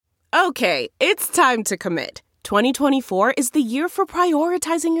Okay, it's time to commit. 2024 is the year for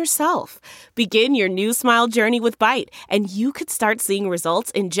prioritizing yourself. Begin your new smile journey with Byte, and you could start seeing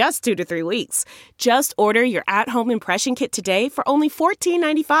results in just 2 to 3 weeks. Just order your at-home impression kit today for only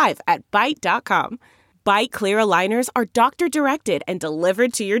 $14.95 at Byte.com. Byte Clear aligners are doctor-directed and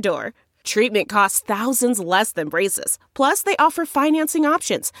delivered to your door. Treatment costs thousands less than braces. Plus, they offer financing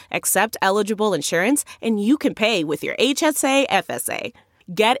options, accept eligible insurance, and you can pay with your HSA FSA.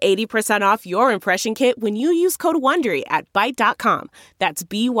 Get 80% off your impression kit when you use code WONDERY at Byte.com. That's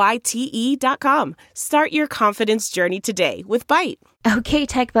BYTE.com. Start your confidence journey today with Byte. Okay,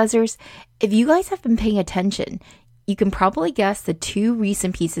 Tech Buzzers, if you guys have been paying attention, you can probably guess the two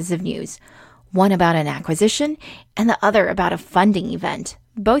recent pieces of news. One about an acquisition and the other about a funding event,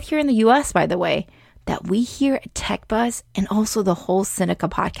 both here in the US, by the way, that we here at Tech Buzz and also the whole Sinica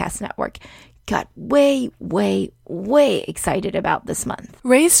Podcast Network got way excited about this month.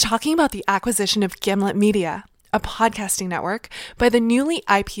 Ray's talking about the acquisition of Gimlet Media, a podcasting network, by the newly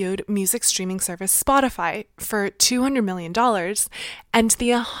IPO'd music streaming service Spotify for $200 million and the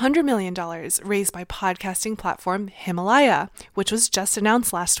 $100 million raised by podcasting platform Himalaya, which was just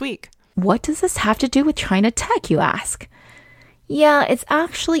announced last week. What does this have to do with China tech, you ask? Yeah, it's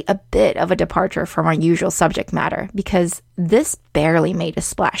actually a bit of a departure from our usual subject matter because this barely made a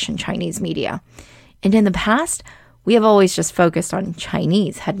splash in Chinese media. And in the past, we have always just focused on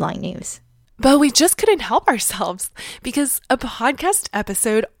Chinese headline news. But we just couldn't help ourselves because a podcast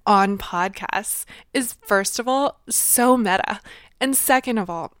episode on podcasts is, first of all, so meta. And second of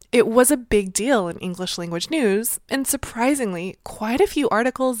all, it was a big deal in English language news. And surprisingly, quite a few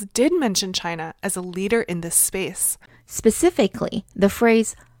articles did mention China as a leader in this space. Specifically, the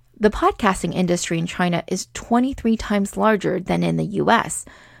phrase, the podcasting industry in China is 23 times larger than in the US,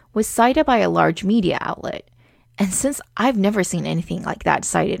 was cited by a large media outlet. And since I've never seen anything like that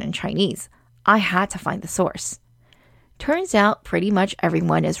cited in Chinese, I had to find the source. Turns out pretty much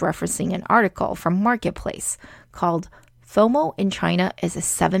everyone is referencing an article from Marketplace called FOMO in China is a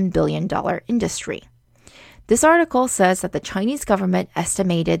 $7 billion industry. This article says that the Chinese government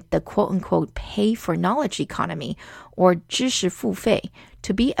estimated the quote-unquote pay-for-knowledge economy, or 知识付费,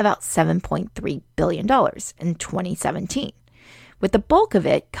 to be about $7.3 billion in 2017, with the bulk of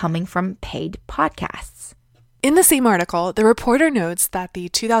it coming from paid podcasts. In the same article, the reporter notes that the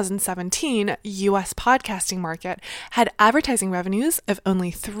 2017 U.S. podcasting market had advertising revenues of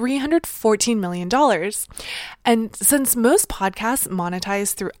only $314 million. And since most podcasts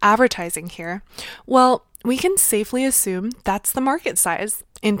monetize through advertising here, well, we can safely assume that's the market size,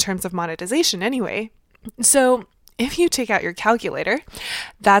 in terms of monetization anyway. So if you take out your calculator,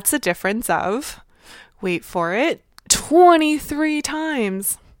 that's a difference of, wait for it, 23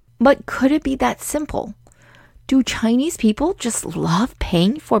 times. But could it be that simple? Do Chinese people just love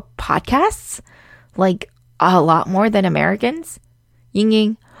paying for podcasts? Like a lot more than Americans?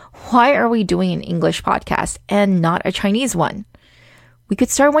 Ying, why are we doing an English podcast and not a Chinese one? We could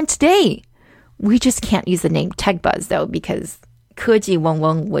start one today. We just can't use the name Tech Buzz though, because 科技嗡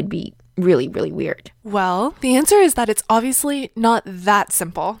嗡 would be really weird. Well, the answer is that it's obviously not that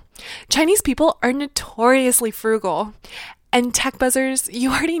simple. Chinese people are notoriously frugal. And Tech Buzzers,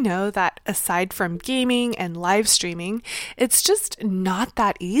 you already know that aside from gaming and live streaming, it's just not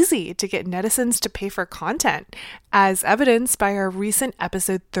that easy to get netizens to pay for content, as evidenced by our recent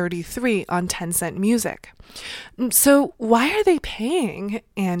episode 33 on Tencent Music. So why are they paying,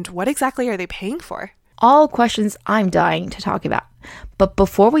 and what exactly are they paying for? All questions I'm dying to talk about. But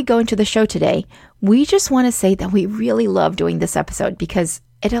before we go into the show today, we just want to say that we really love doing this episode because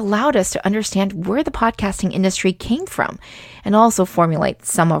it allowed us to understand where the podcasting industry came from and also formulate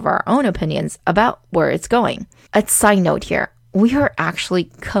some of our own opinions about where it's going. A side note here, we are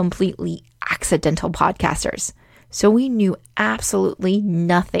actually completely accidental podcasters, so we knew absolutely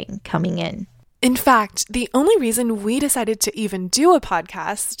nothing coming in. In fact, the only reason we decided to even do a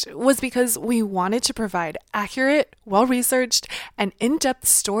podcast was because we wanted to provide accurate, well-researched, and in-depth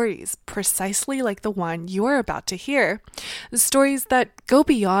stories precisely like the one you are about to hear. Stories that go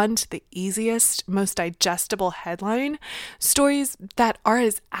beyond the easiest, most digestible headline. Stories that are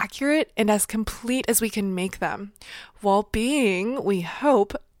as accurate and as complete as we can make them, while being, we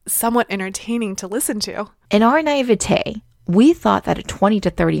hope, somewhat entertaining to listen to. In our naivete, we thought that a 20 to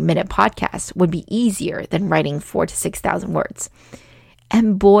 30 minute podcast would be easier than writing 4,000 to 6,000 words.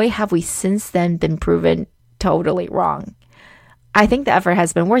 And boy, have we since then been proven totally wrong. I think the effort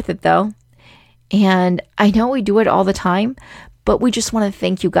has been worth it though. And I know we do it all the time, but we just want to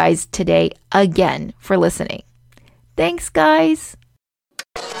thank you guys today again for listening. Thanks, guys.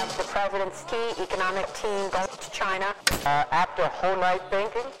 The president's key economic team goes to China. After a whole night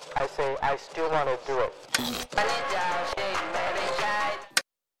thinking, I say I still want to do it.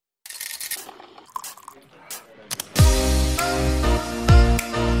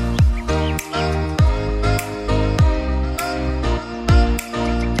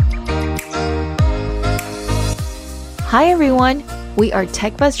 Hi everyone, we are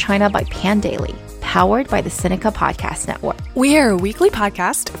TechBuzz China by Pandaily, powered by the Sinica Podcast Network. We are a weekly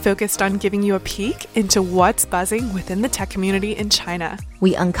podcast focused on giving you a peek into what's buzzing within the tech community in China.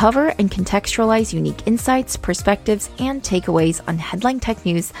 We uncover and contextualize unique insights, perspectives, and takeaways on headline tech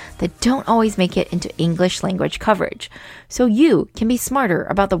news that don't always make it into English language coverage, so you can be smarter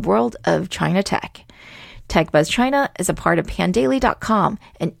about the world of China tech. TechBuzz China is a part of Pandaily.com,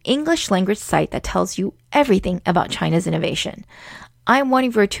 an English language site that tells you everything about China's innovation. I'm one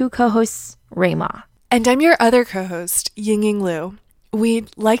of your two co-hosts, Rui Ma. And I'm your other co-host, Yingying Liu.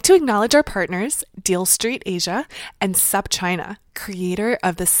 We'd like to acknowledge our partners, Deal Street Asia and SupChina, creator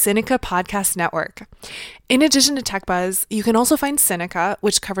of the Sinica Podcast Network. In addition to TechBuzz, you can also find Sinica,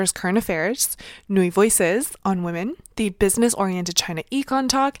 which covers current affairs, Nui Voices on women, the business-oriented China Econ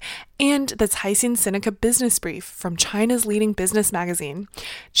Talk, and the Caixin Sinica Business Brief from China's leading business magazine.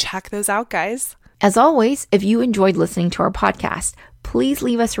 Check those out, guys. As always, if you enjoyed listening to our podcast, please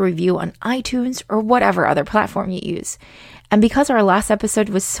leave us a review on iTunes or whatever other platform you use. And because our last episode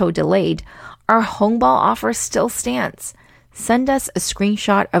was so delayed, our Hongbao offer still stands. Send us a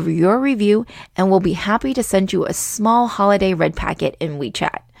screenshot of your review and we'll be happy to send you a small holiday red packet in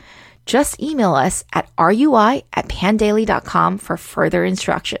WeChat. Just email us at rui@pandaily.com for further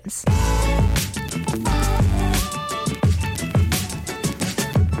instructions.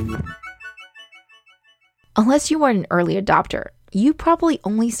 Unless you were an early adopter, you probably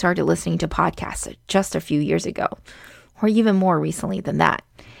only started listening to podcasts just a few years ago, or even more recently than that.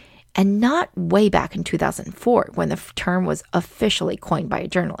 And not way back in 2004 when the term was officially coined by a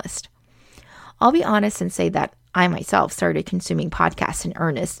journalist. I'll be honest and say that I myself started consuming podcasts in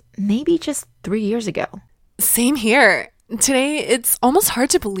earnest maybe just 3 years ago. Same here. Today, it's almost hard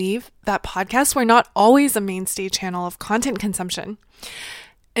to believe that podcasts were not always a mainstay channel of content consumption.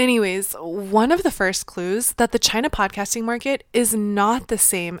 Anyways, one of the first clues that the China podcasting market is not the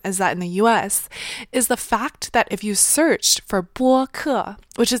same as that in the US is the fact that if you searched for 播客,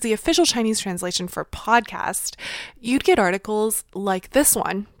 which is the official Chinese translation for podcast, you'd get articles like this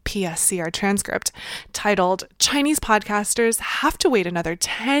one, PSCR transcript, titled Chinese Podcasters Have to Wait Another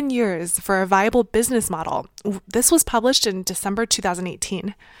 10 Years for a Viable Business Model. This was published in December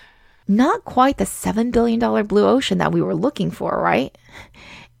 2018. Not quite the $7 billion blue ocean that we were looking for, right?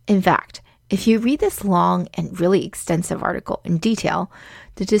 In fact, if you read this long and really extensive article in detail,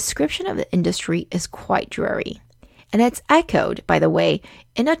 the description of the industry is quite dreary. And it's echoed, by the way,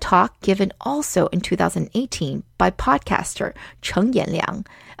 in a talk given also in 2018 by podcaster Cheng Yanliang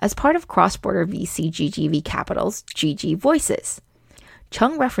as part of cross-border VC GGV Capital's GG Voices.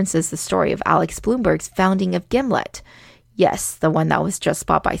 Cheng references the story of Alex Blumberg's founding of Gimlet, yes, the one that was just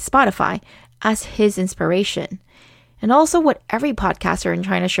bought by Spotify, as his inspiration. And also what every podcaster in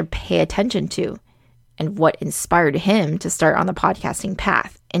China should pay attention to, and what inspired him to start on the podcasting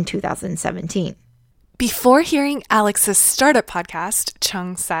path in 2017. Before hearing Alex's startup podcast,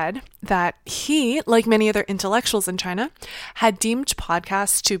 Cheng said that he, like many other intellectuals in China, had deemed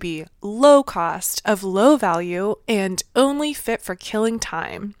podcasts to be low cost, of low value, and only fit for killing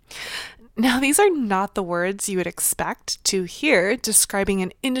time. Now, these are not the words you would expect to hear describing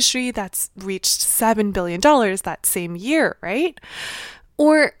an industry that's reached $7 billion that same year, right?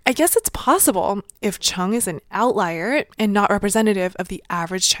 Or I guess it's possible if Cheng is an outlier and not representative of the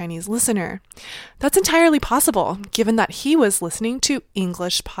average Chinese listener. That's entirely possible, given that he was listening to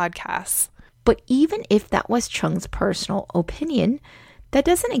English podcasts. But even if that was Cheng's personal opinion, that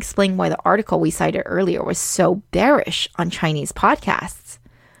doesn't explain why the article we cited earlier was so bearish on Chinese podcasts.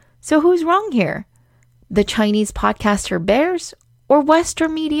 So who's wrong here? The Chinese podcaster bears or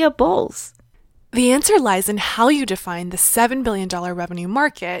Western media bulls? The answer lies in how you define the $7 billion revenue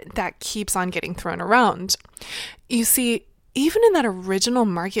market that keeps on getting thrown around. You see, even in that original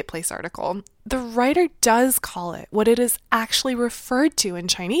Marketplace article, the writer does call it what it is actually referred to in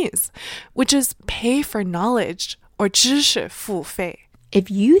Chinese, which is pay for knowledge, or 知识付费. If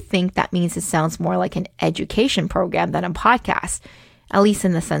you think that means it sounds more like an education program than a podcast, at least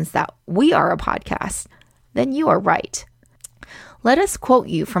in the sense that we are a podcast, then you are right. Let us quote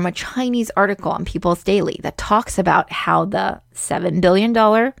you from a Chinese article on People's Daily that talks about how the $7 billion,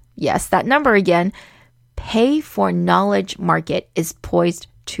 yes, that number again, pay for knowledge market is poised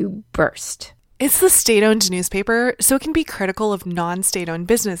to burst. It's the state-owned newspaper, so it can be critical of non-state-owned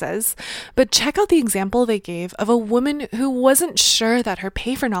businesses. But check out the example they gave of a woman who wasn't sure that her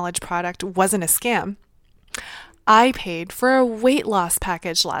Pay for Knowledge product wasn't a scam. I paid for a weight loss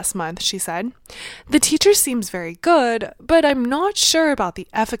package last month, she said. The teacher seems very good, but I'm not sure about the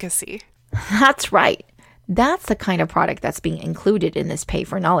efficacy. That's right. That's the kind of product that's being included in this Pay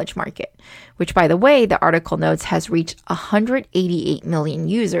for Knowledge market, which, by the way, the article notes has reached 188 million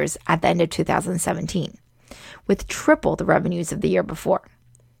users at the end of 2017, with triple the revenues of the year before.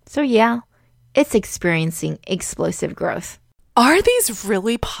 So yeah, it's experiencing explosive growth. Are these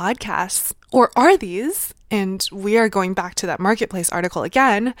really podcasts? Or are these, and we are going back to that marketplace article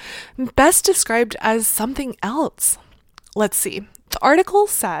again, best described as something else? Let's see. The article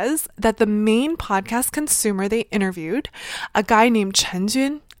says that the main podcast consumer they interviewed, a guy named Chen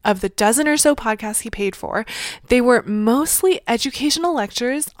Jun, of the dozen or so podcasts he paid for, they were mostly educational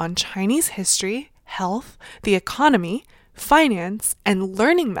lectures on Chinese history, health, the economy, finance, and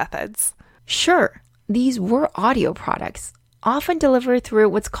learning methods. Sure, these were audio products, often delivered through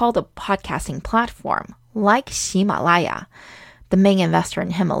what's called a podcasting platform, like Ximalaya, the main investor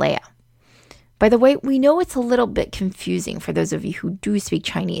in Himalaya. By the way, we know it's a little bit confusing for those of you who do speak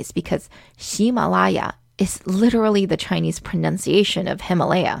Chinese because Ximalaya is literally the Chinese pronunciation of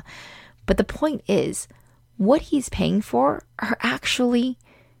Himalaya. But the point is, what he's paying for are actually,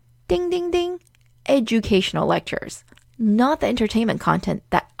 ding, ding, ding, educational lectures, not the entertainment content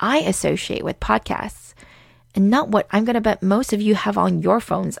that I associate with podcasts, and not what I'm going to bet most of you have on your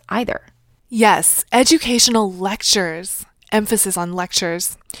phones either. Yes, educational lectures. Emphasis on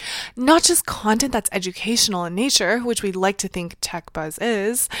lectures. Not just content that's educational in nature, which we like to think Tech Buzz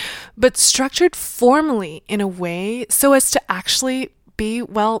is, but structured formally in a way so as to actually be,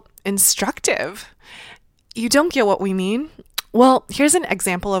 well, instructive. You don't get what we mean? Well, here's an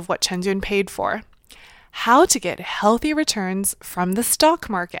example of what Chen Jun paid for. How to get healthy returns from the stock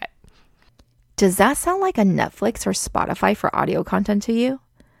market. Does that sound like a Netflix or Spotify for audio content to you?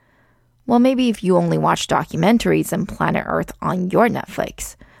 Well, maybe if you only watch documentaries and Planet Earth on your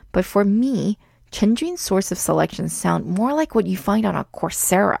Netflix. But for me, Chen Jun's source of selections sound more like what you find on a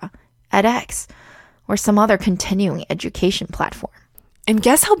Coursera, edX, or some other continuing education platform. And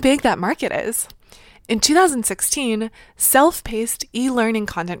guess how big that market is? In 2016, self-paced e-learning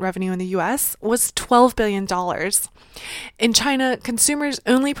content revenue in the US was $12 billion. In China, consumers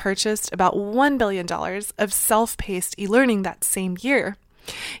only purchased about $1 billion of self-paced e-learning that same year.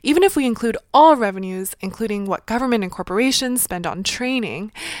 Even if we include all revenues, including what government and corporations spend on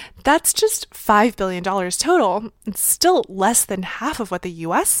training, that's just $5 billion total. It's still less than half of what the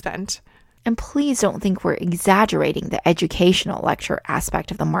US spent. And please don't think we're exaggerating the educational lecture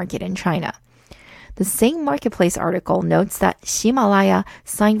aspect of the market in China. The same marketplace article notes that Ximalaya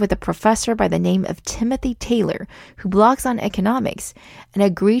signed with a professor by the name of Timothy Taylor, who blogs on economics, and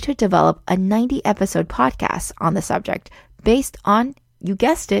agreed to develop a 90-episode podcast on the subject based on, you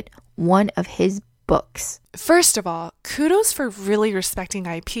guessed it, one of his books. First of all, kudos for really respecting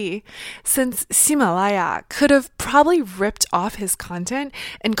IP, since Ximalaya could have probably ripped off his content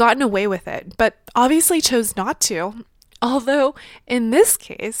and gotten away with it, but obviously chose not to. Although, in this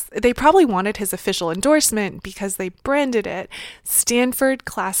case, they probably wanted his official endorsement because they branded it Stanford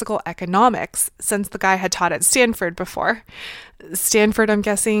Classical Economics, since the guy had taught at Stanford before. Stanford, I'm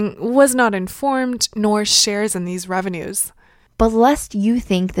guessing, was not informed nor shares in these revenues. But lest you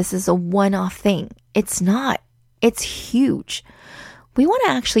think this is a one-off thing, it's not. It's huge. We want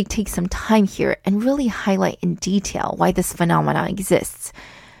to actually take some time here and really highlight in detail why this phenomenon exists,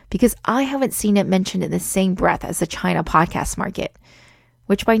 because I haven't seen it mentioned in the same breath as the China podcast market,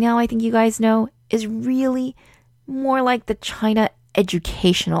 which by now I think you guys know is really more like the China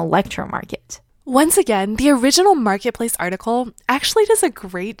educational lecture market. Once again, the original Marketplace article actually does a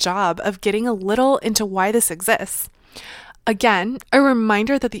great job of getting a little into why this exists. Again, a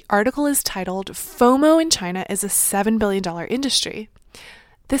reminder that the article is titled FOMO in China is a $7 billion industry.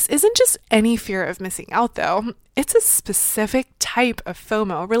 This isn't just any fear of missing out, though. It's a specific type of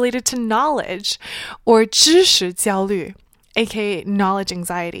FOMO related to knowledge, or 知识焦虑, aka knowledge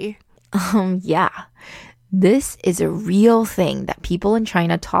anxiety. Yeah. This is a real thing that people in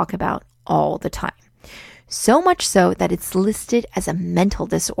China talk about all the time. So much so that it's listed as a mental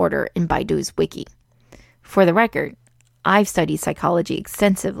disorder in Baidu's wiki. For the record, I've studied psychology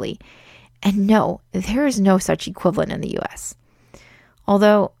extensively, and no, there is no such equivalent in the US.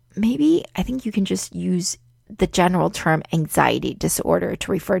 Although, maybe I think you can just use the general term anxiety disorder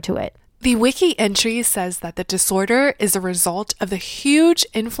to refer to it. The wiki entry says that the disorder is a result of the huge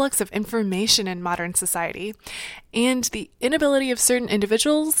influx of information in modern society and the inability of certain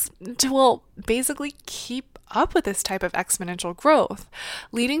individuals to, well, basically keep up with this type of exponential growth,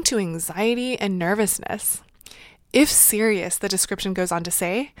 leading to anxiety and nervousness. If serious, the description goes on to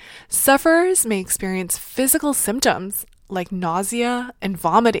say, sufferers may experience physical symptoms like nausea and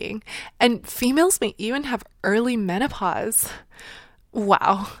vomiting, and females may even have early menopause.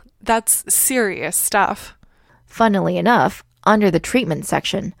 Wow. That's serious stuff. Funnily enough, under the treatment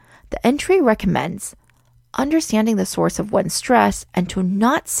section, the entry recommends understanding the source of one's stress and to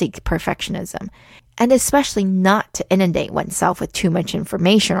not seek perfectionism, and especially not to inundate oneself with too much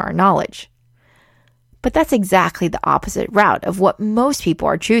information or knowledge. But that's exactly the opposite route of what most people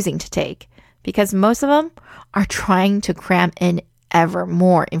are choosing to take, because most of them are trying to cram in ever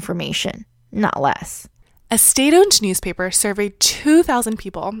more information, not less. A state-owned newspaper surveyed 2,000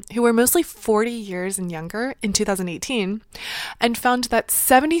 people who were mostly 40 years and younger in 2018 and found that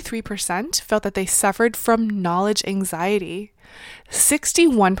 73% felt that they suffered from knowledge anxiety.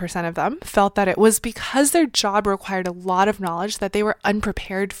 61% of them felt that it was because their job required a lot of knowledge that they were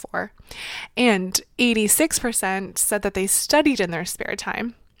unprepared for. And 86% said that they studied in their spare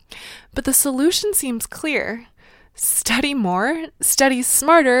time. But the solution seems clear. Study more, study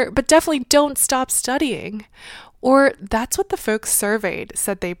smarter, but definitely don't stop studying. Or that's what the folks surveyed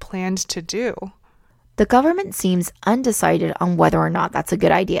said they planned to do. The government seems undecided on whether or not that's a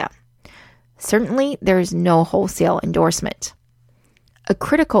good idea. Certainly, there is no wholesale endorsement. A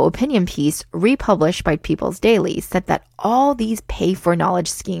critical opinion piece republished by People's Daily said that all these pay-for-knowledge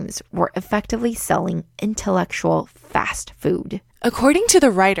schemes were effectively selling intellectual fast food. According to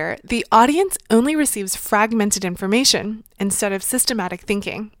the writer, the audience only receives fragmented information instead of systematic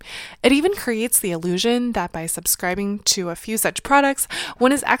thinking. It even creates the illusion that by subscribing to a few such products,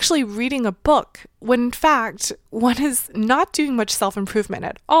 one is actually reading a book, when in fact, one is not doing much self-improvement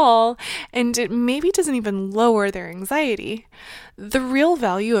at all, and it maybe doesn't even lower their anxiety. The real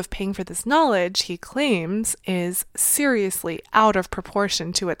value of paying for this knowledge, he claims, is seriously out of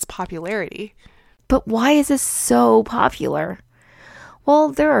proportion to its popularity. But why is this so popular? Well,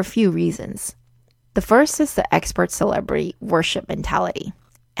 there are a few reasons. The first is the expert celebrity worship mentality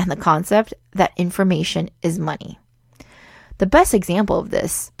and the concept that information is money. The best example of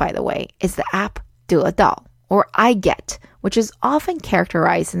this, by the way, is the app Dedao, or I Get, which is often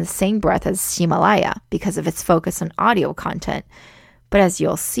characterized in the same breath as Himalaya because of its focus on audio content, but as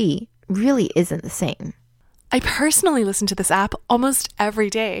you'll see, really isn't the same. I personally listen to this app almost every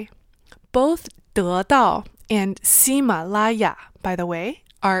day. Both Dedao and Himalaya, by the way,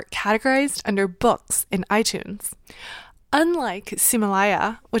 are categorized under books in iTunes. Unlike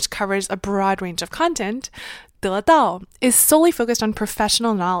Himalaya, which covers a broad range of content, Dedao is solely focused on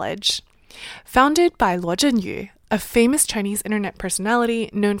professional knowledge. Founded by Luo Zhenyu, a famous Chinese internet personality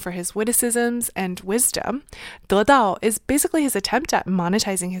known for his witticisms and wisdom, Dedao is basically his attempt at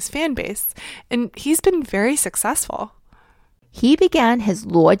monetizing his fan base, and he's been very successful. He began his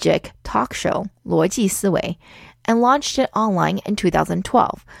Logic talk show, 逻辑思维, and launched it online in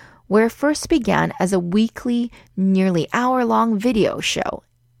 2012, where it first began as a weekly, nearly hour-long video show,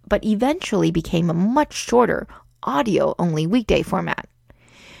 but eventually became a much shorter, audio-only weekday format.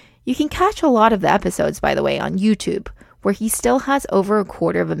 You can catch a lot of the episodes, by the way, on YouTube, where he still has over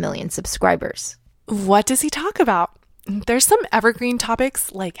 250,000 subscribers. What does he talk about? There's some evergreen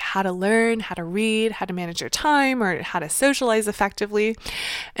topics like how to learn, how to read, how to manage your time, or how to socialize effectively.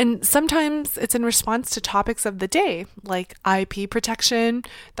 And sometimes it's in response to topics of the day, like IP protection,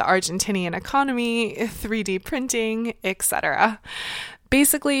 the Argentinian economy, 3D printing, etc.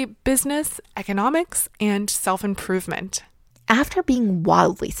 Basically, business, economics, and self-improvement. After being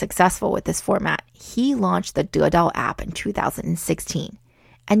wildly successful with this format, he launched the Dedao app in 2016.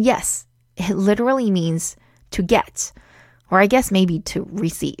 And yes, it literally means to get, or I guess maybe to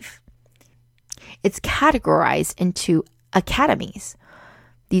receive. It's categorized into academies.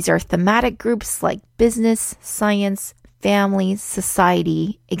 These are thematic groups like business, science, family,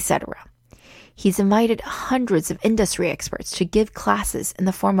 society, etc. He's invited hundreds of industry experts to give classes in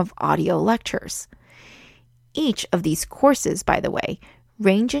the form of audio lectures. Each of these courses, by the way,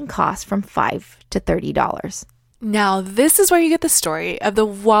 range in cost from $5 to $30. Now, this is where you get the story of the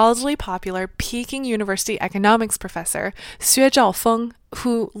wildly popular Peking University economics professor, Xue Zhaofeng,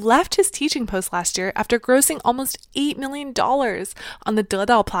 who left his teaching post last year after grossing almost $8 million on the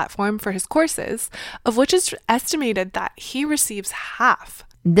Dedao platform for his courses, of which it's estimated that he receives half.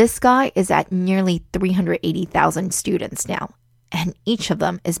 This guy is at nearly 380,000 students now, and each of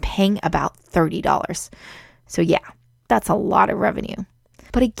them is paying about $30. So yeah, that's a lot of revenue.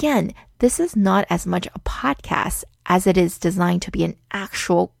 But again, this is not as much a podcast as it is designed to be an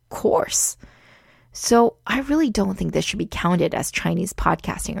actual course. So I really don't think this should be counted as Chinese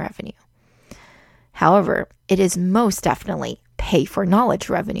podcasting revenue. However, it is most definitely pay for knowledge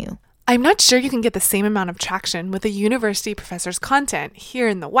revenue. I'm not sure you can get the same amount of traction with a university professor's content here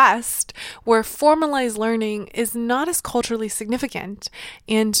in the West, where formalized learning is not as culturally significant,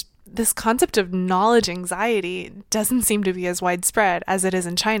 and this concept of knowledge anxiety doesn't seem to be as widespread as it is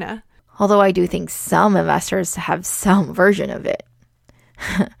in China. Although I do think some investors have some version of it.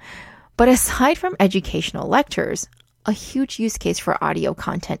 But aside from educational lectures, a huge use case for audio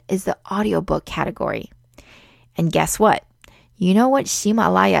content is the audiobook category. And guess what? You know what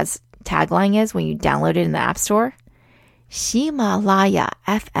Himalaya's tagline is when you download it in the App Store? Himalaya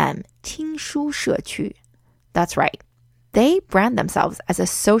FM 听书社区. That's right. They brand themselves as a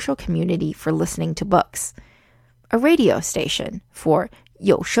social community for listening to books. A radio station for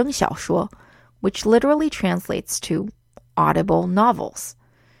有声小说, which literally translates to audible novels.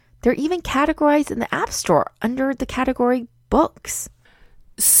 They're even categorized in the App Store under the category books.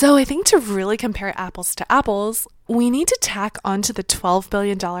 So I think to really compare apples to apples, we need to tack onto the $12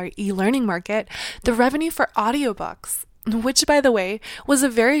 billion e-learning market the revenue for audiobooks, which, by the way, was a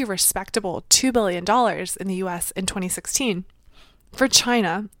very respectable $2 billion in the US in 2016. For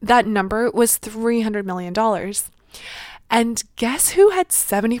China, that number was $300 million. And guess who had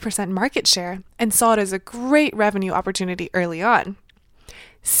 70% market share and saw it as a great revenue opportunity early on?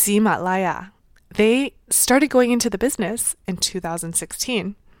 Himalaya. They started going into the business in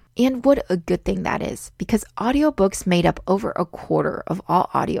 2016. And what a good thing that is, because audiobooks made up over a quarter of all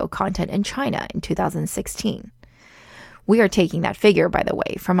audio content in China in 2016. We are taking that figure, by the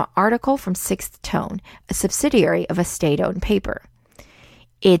way, from an article from Sixth Tone, a subsidiary of a state-owned paper.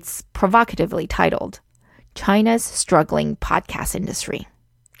 It's provocatively titled, China's Struggling Podcast Industry.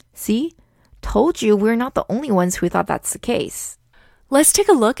 See? Told you we're not the only ones who thought that's the case. Let's take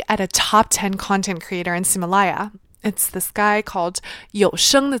a look at a top 10 content creator in Himalaya. It's this guy called 有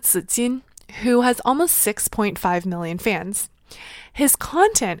声的紫金, who has almost 6.5 million fans. His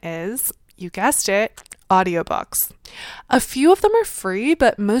content is, you guessed it, audiobooks. A few of them are free,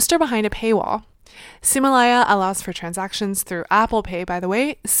 but most are behind a paywall. Himalaya allows for transactions through Apple Pay, by the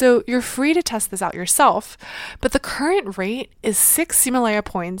way, so you're free to test this out yourself. But the current rate is 6 Himalaya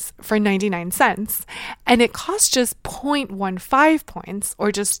points for 99 cents, and it costs just 0.15 points,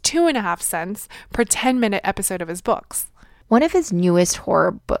 or just 2.5 cents, per 10-minute episode of his books. One of his newest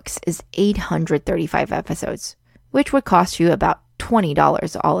horror books is 835 episodes, which would cost you about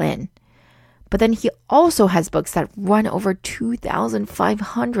 $20 all in. But then he also has books that run over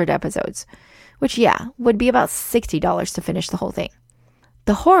 2,500 episodes, which, would be about $60 to finish the whole thing.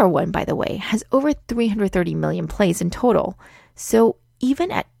 The horror one, by the way, has over 330 million plays in total, so even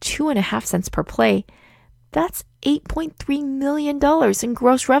at 2.5 cents per play, that's $8.3 million in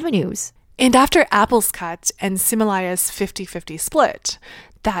gross revenues. And after Apple's cut and Himalaya's 50-50 split,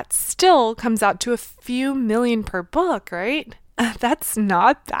 that still comes out to a few million per book, right? That's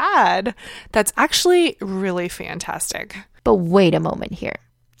not bad. That's actually really fantastic. But wait a moment here.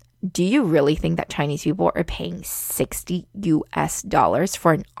 Do you really think that Chinese people are paying $60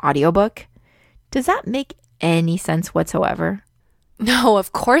 for an audiobook? Does that make any sense whatsoever? No,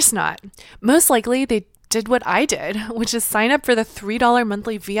 of course not. Most likely they did what I did, which is sign up for the $3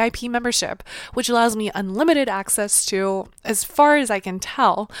 monthly VIP membership, which allows me unlimited access to, as far as I can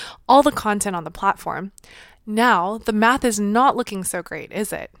tell, all the content on the platform. Now, the math is not looking so great,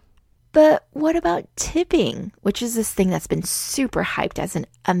 is it? But what about tipping, which is this thing that's been super hyped as an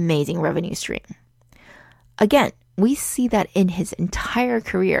amazing revenue stream? Again, we see that in his entire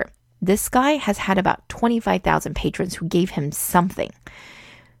career, this guy has had about 25,000 patrons who gave him something.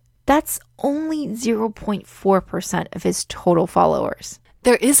 That's only 0.4% of his total followers.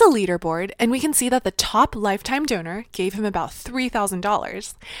 There is a leaderboard, and we can see that the top lifetime donor gave him about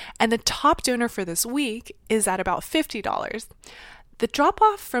 $3,000, and the top donor for this week is at about $50. The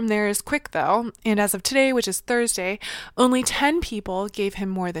drop-off from there is quick, though, and as of today, which is Thursday, only 10 people gave him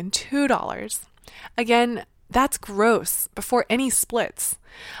more than $2. Again, that's gross, before any splits.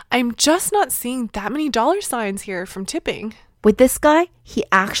 I'm just not seeing that many dollar signs here from tipping. With this guy, he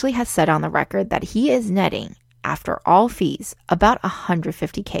actually has said on the record that he is netting, after all fees, about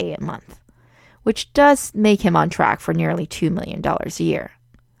 $150K a month, which does make him on track for nearly $2 million a year.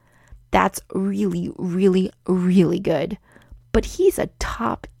 That's really, really, really good. But he's a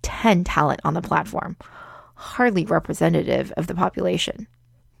top 10 talent on the platform, hardly representative of the population.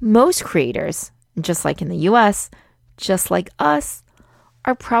 Most creators, just like in the US, just like us,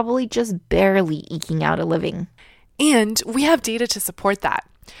 are probably just barely eking out a living. And we have data to support that.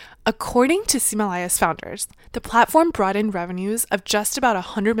 According to Ximalaya's founders, the platform brought in revenues of just about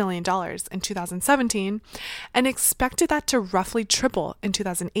 $100 million in 2017 and expected that to roughly triple in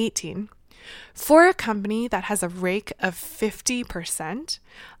 2018. For a company that has a rake of 50%,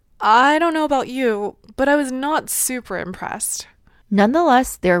 I don't know about you, but I was not super impressed.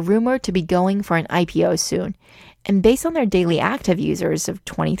 Nonetheless, they're rumored to be going for an IPO soon, and based on their daily active users of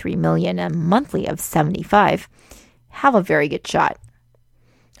 23 million and monthly of 75, have a very good shot.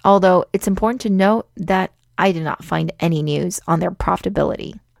 Although it's important to note that I did not find any news on their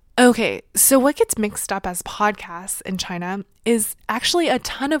profitability. Okay, so what gets mixed up as podcasts in China is actually a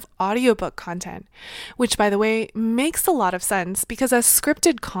ton of audiobook content, which, by the way, makes a lot of sense because as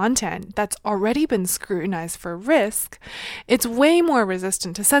scripted content that's already been scrutinized for risk, it's way more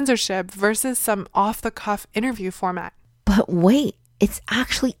resistant to censorship versus some off-the-cuff interview format. But wait, it's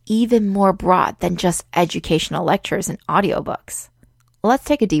actually even more broad than just educational lectures and audiobooks. Let's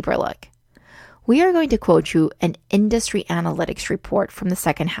take a deeper look. We are going to quote you an industry analytics report from the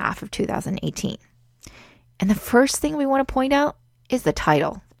second half of 2018. And the first thing we want to point out is the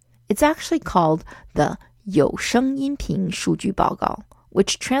title. It's actually called the 有声音频数据报告,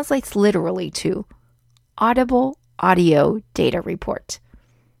 which translates literally to Audible Audio Data Report.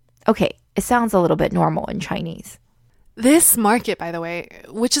 Okay, it sounds a little bit normal in Chinese. This market, by the way,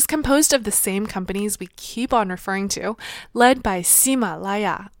 which is composed of the same companies we keep on referring to, led by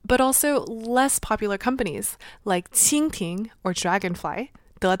Ximalaya, but also less popular companies like Qingting or Dragonfly,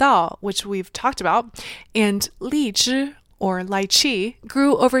 Dedao, which we've talked about, and Lizhi or Lychee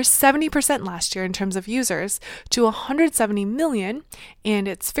grew over 70% last year in terms of users to 170 million, and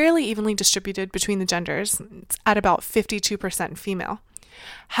it's fairly evenly distributed between the genders. It's at about 52% female.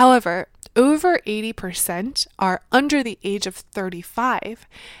 However, over 80% are under the age of 35,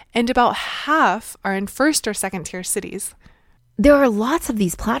 and about half are in first or second tier cities. There are lots of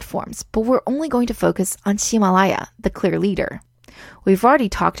these platforms, but we're only going to focus on Ximalaya, the clear leader. We've already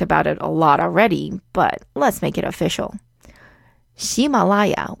talked about it a lot already, but let's make it official.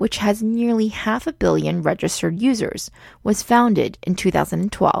 Ximalaya, which has nearly 500 million registered users, was founded in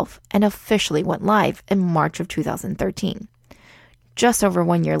 2012 and officially went live in March of 2013. Just over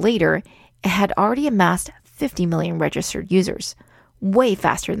 1 year later, it had already amassed 50 million registered users, way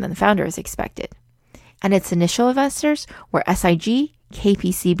faster than the founders expected. And its initial investors were SIG,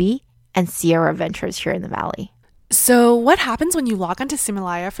 KPCB, and Sierra Ventures here in the Valley. So what happens when you log onto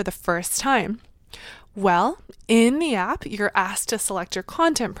Ximalaya for the first time? Well, in the app, you're asked to select your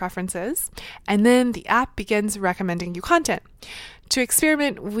content preferences, and then the app begins recommending you content. To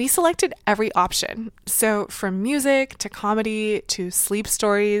experiment, we selected every option. So from music to comedy to sleep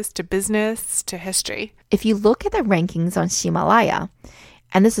stories to business to history. If you look at the rankings on Ximalaya,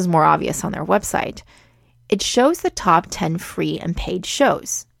 and this is more obvious on their website, it shows the top 10 free and paid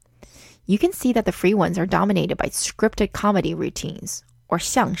shows. You can see that the free ones are dominated by scripted comedy routines, or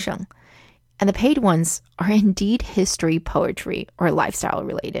xiangsheng, and the paid ones are indeed history, poetry, or lifestyle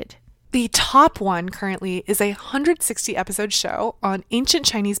related. The top one currently is a 160-episode show on ancient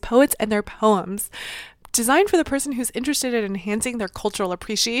Chinese poets and their poems, designed for the person who's interested in enhancing their cultural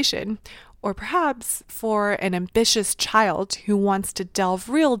appreciation, or perhaps for an ambitious child who wants to delve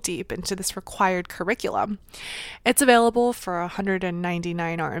real deep into this required curriculum. It's available for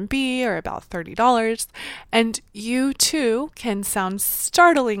 199 RMB, or about $30, and you too can sound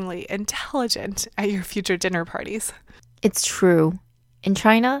startlingly intelligent at your future dinner parties. It's true. In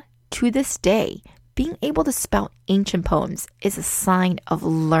China, to this day, being able to spout ancient poems is a sign of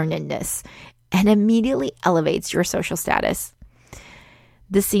learnedness and immediately elevates your social status.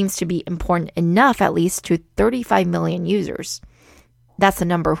 This seems to be important enough, at least, to 35 million users. That's the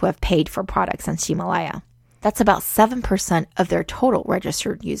number who have paid for products on Ximalaya. That's about 7% of their total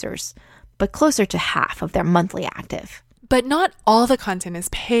registered users, but closer to half of their monthly active. But not all the content is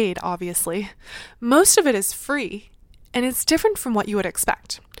paid, obviously. Most of it is free, and it's different from what you would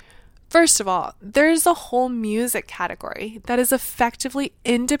expect. First of all, there's a whole music category that is effectively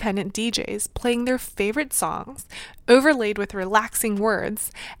independent DJs playing their favorite songs, overlaid with relaxing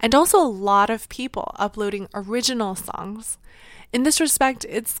words, and also a lot of people uploading original songs. In this respect,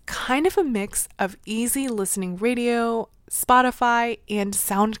 it's kind of a mix of easy listening radio, Spotify, and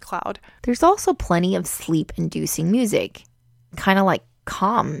SoundCloud. There's also plenty of sleep-inducing music, kind of like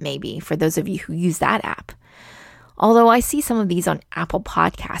Calm, maybe, for those of you who use that app. Although I see some of these on Apple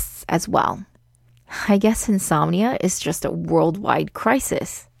Podcasts as well. I guess insomnia is just a worldwide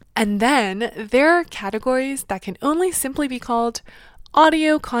crisis. And then there are categories that can only simply be called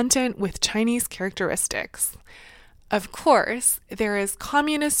audio content with Chinese characteristics. Of course, there is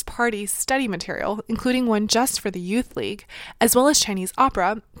Communist Party study material, including one just for the Youth League, as well as Chinese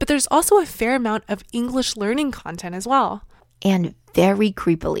opera, but there's also a fair amount of English learning content as well. And very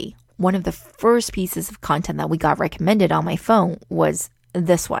creepily, one of the first pieces of content that we got recommended on my phone was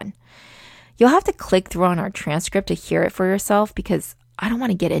this one. You'll have to click through on our transcript to hear it for yourself because I don't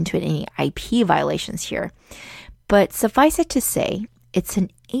want to get into any IP violations here. But suffice it to say, it's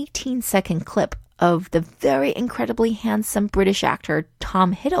an 18-second clip of the very incredibly handsome British actor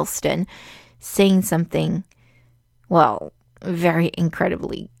Tom Hiddleston saying something, well, very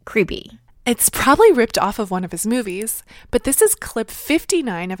incredibly creepy. It's probably ripped off of one of his movies, but this is clip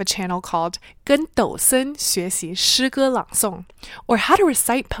 59 of a channel called 跟斗森学习诗歌朗诵, or How to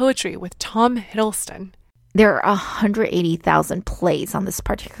Recite Poetry with Tom Hiddleston. There are 180,000 plays on this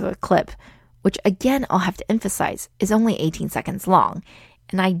particular clip, which again, I'll have to emphasize, is only 18 seconds long,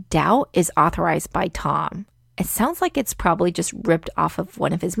 and I doubt is authorized by Tom. It sounds like it's probably just ripped off of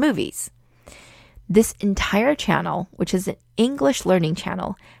one of his movies. This entire channel, which is an English learning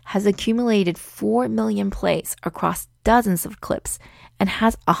channel, has accumulated 4 million plays across dozens of clips and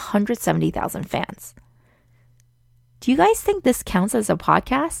has 170,000 fans. Do you guys think this counts as a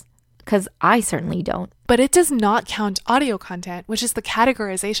podcast? Because I certainly don't. But it does not count audio content, which is the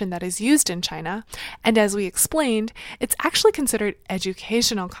categorization that is used in China. And as we explained, it's actually considered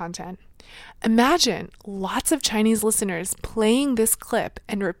educational content. Imagine lots of Chinese listeners playing this clip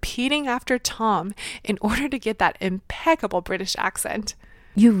and repeating after Tom in order to get that impeccable British accent.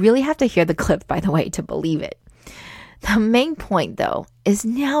 You really have to hear the clip, by the way, to believe it. The main point, though, is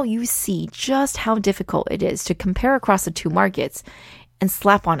now you see just how difficult it is to compare across the two markets and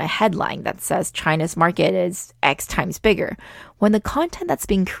slap on a headline that says China's market is X times bigger, when the content that's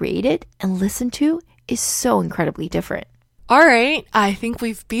being created and listened to is so incredibly different. All right, I think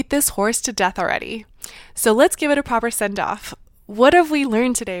we've beat this horse to death already. So let's give it a proper send-off. What have we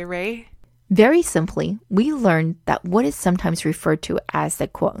learned today, Ray? Very simply, we learned that what is sometimes referred to as the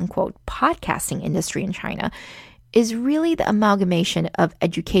quote-unquote podcasting industry in China is really the amalgamation of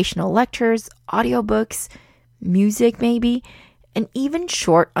educational lectures, audiobooks, music maybe, and even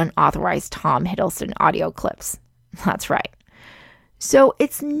short, unauthorized Tom Hiddleston audio clips. That's right. So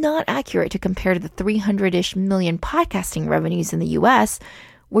it's not accurate to compare to the 300-ish million podcasting revenues in the US,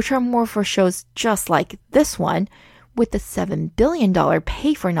 which are more for shows just like this one, with the $7 billion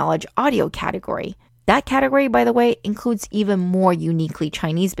pay-for-knowledge audio category. That category, by the way, includes even more uniquely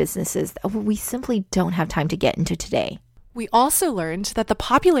Chinese businesses that we simply don't have time to get into today. We also learned that the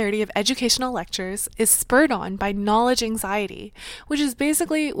popularity of educational lectures is spurred on by knowledge anxiety, which is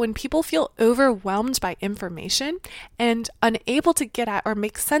basically when people feel overwhelmed by information and unable to get at or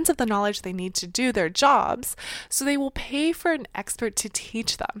make sense of the knowledge they need to do their jobs, so they will pay for an expert to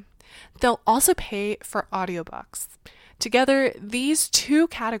teach them. They'll also pay for audiobooks. Together, these two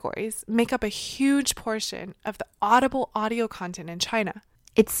categories make up a huge portion of the audible audio content in China.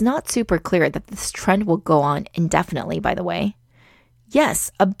 It's not super clear that this trend will go on indefinitely, by the way. Yes,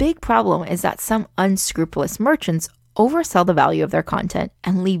 a big problem is that some unscrupulous merchants oversell the value of their content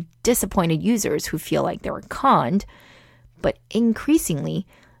and leave disappointed users who feel like they were conned. But increasingly,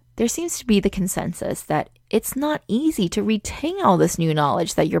 there seems to be the consensus that it's not easy to retain all this new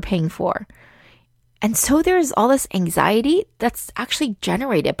knowledge that you're paying for. And so there's all this anxiety that's actually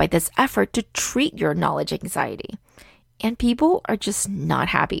generated by this effort to treat your knowledge anxiety. And people are just not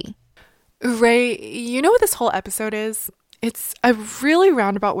happy. Ray, you know what this whole episode is? It's a really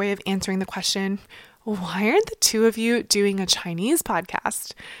roundabout way of answering the question, why aren't the two of you doing a Chinese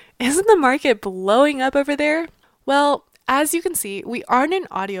podcast? Isn't the market blowing up over there? Well, as you can see, we aren't an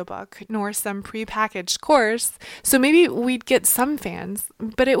audiobook nor some prepackaged course, so maybe we'd get some fans,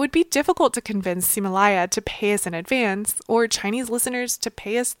 but it would be difficult to convince Himalaya to pay us in advance or Chinese listeners to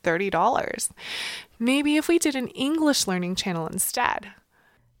pay us $30. Maybe if we did an English learning channel instead.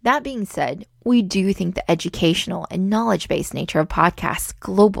 That being said, we do think the educational and knowledge-based nature of podcasts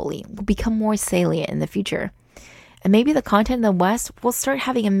globally will become more salient in the future. And maybe the content in the West will start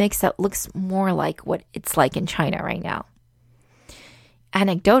having a mix that looks more like what it's like in China right now.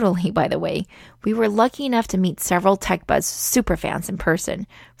 Anecdotally, by the way, we were lucky enough to meet several TechBuzz superfans in person,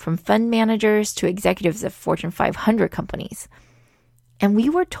 from fund managers to executives of Fortune 500 companies. And we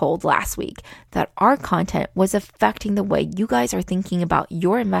were told last week that our content was affecting the way you guys are thinking about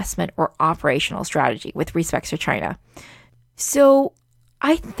your investment or operational strategy with respect to China. So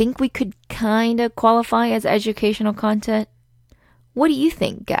I think we could kind of qualify as educational content. What do you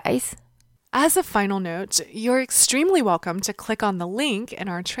think, guys? As a final note, you're extremely welcome to click on the link in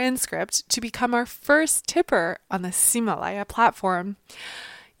our transcript to become our first tipper on the Himalaya platform.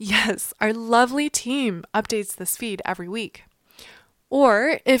 Yes, our lovely team updates this feed every week.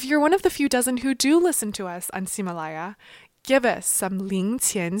 Or if you're one of the few dozen who do listen to us on Himalaya, give us some 零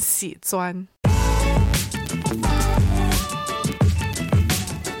钱洗钻.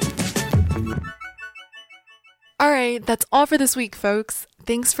 All right, that's all for this week, folks.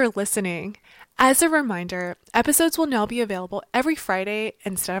 Thanks for listening. As a reminder, episodes will now be available every Friday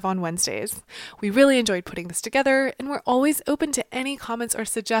instead of on Wednesdays. We really enjoyed putting this together, and we're always open to any comments or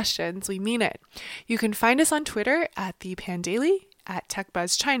suggestions. We mean it. You can find us on Twitter at @ThePanDaily, at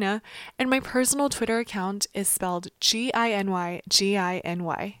TechBuzzChina, and my personal Twitter account is spelled GINY.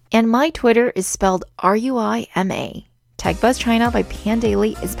 And my Twitter is spelled RUIMA. TechBuzz China by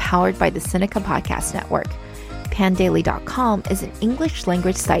Pandaily is powered by the Sinica Podcast Network. Pandaily.com is an English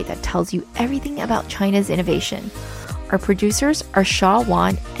language site that tells you everything about China's innovation. Our producers are Shaw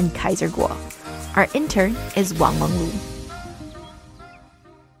Wan and Kaiser Guo. Our intern is Wang Menglu.